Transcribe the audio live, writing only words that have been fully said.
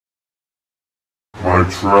my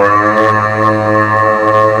trap house,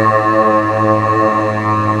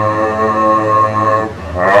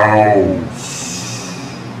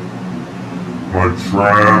 my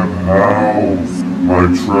trap house, my trap house,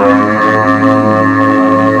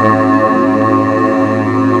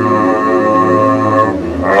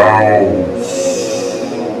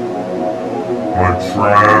 my trap house, my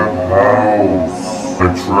trap house, my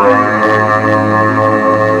trap house,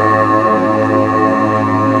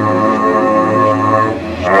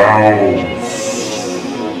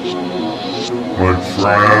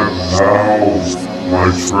 my trap house, my trap house, my trap house, my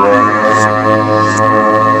trap house,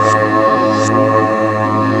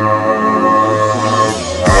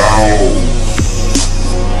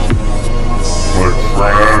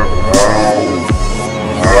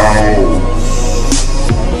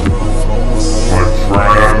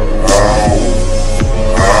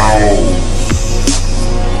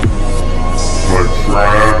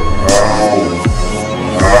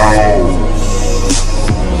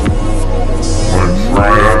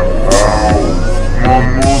 my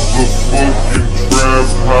motherfucking trap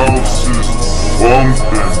house is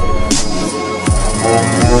bumpin'. My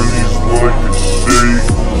money's like a shake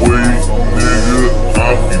weight, nigga. I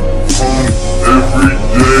be pumped every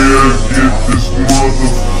day. I get this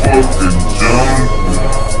motherfucking jumpin'.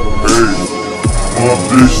 Hey, my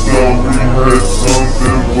bitch thought we had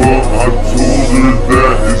something, but I told her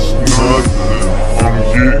that it's nothing. I'm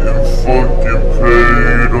getting fucking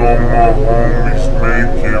paid, all my homies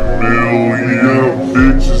making million.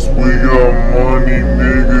 Bitches, we got money,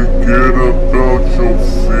 nigga, get about your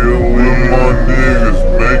feeling. My niggas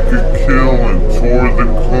make a killing, tour the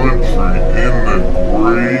country in the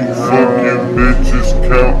grave. Fucking bitches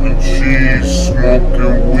counting cheese,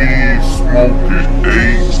 smoking weed, smoking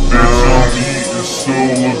 8 down. So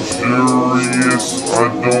luxurious, I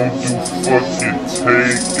don't do fucking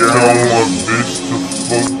takeout. Tell my bitch to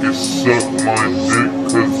fucking suck my dick,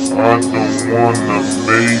 cause I don't wanna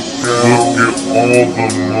make out. Look at all the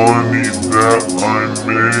money that I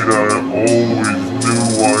made, I always knew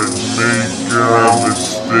I'd make out. Having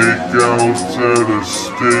steakouts at a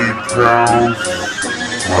steakhouse,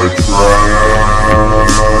 my trap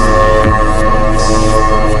house,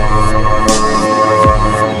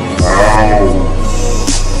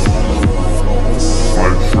 my trap house,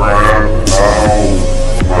 my trap house,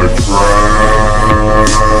 my trap house,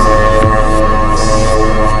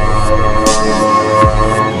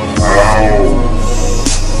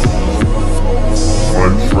 my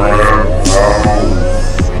trap house,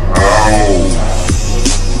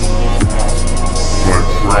 my trap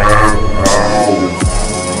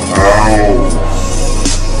house,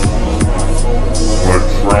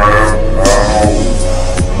 my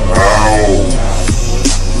trap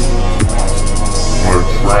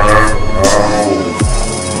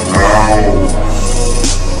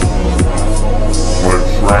house, my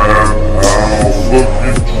trap house,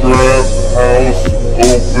 fucking trap house,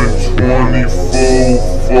 open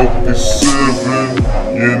 24/7.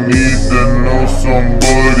 You need to know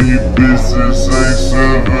somebody, business ain't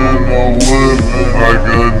 7-Eleven. I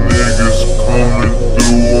got niggas coming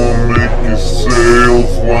through, I'm making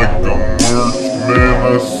sales like a merch man. I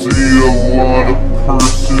see a lot of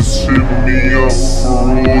purses, hit me up for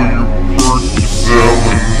all your purchases.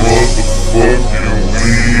 Selling motherfucking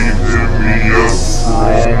weed, hit me up for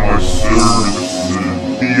all my services.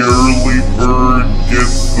 The early bird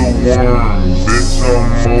gets the worm, bitch,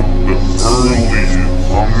 I'm up the earliest.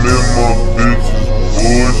 I'm in my bitch's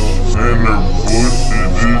bush, and her bush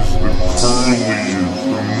it is the curliest.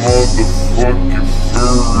 The motherfucking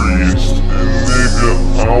furriest, and nigga,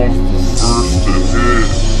 I was the first to hit.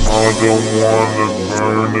 I don't wanna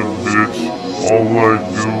burn a bitch, all I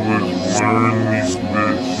do is learn these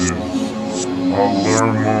bitches. I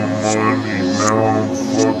learn my money, now I'm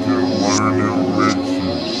fucking learning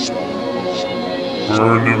riches.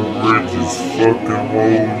 Burning bridges, fucking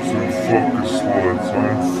hoes and fucking sluts.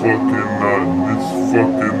 I'm fucking nothing, it's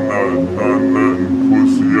fucking nothing, not nothing.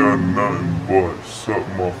 Pussy, I nothing but suck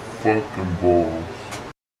my fucking balls.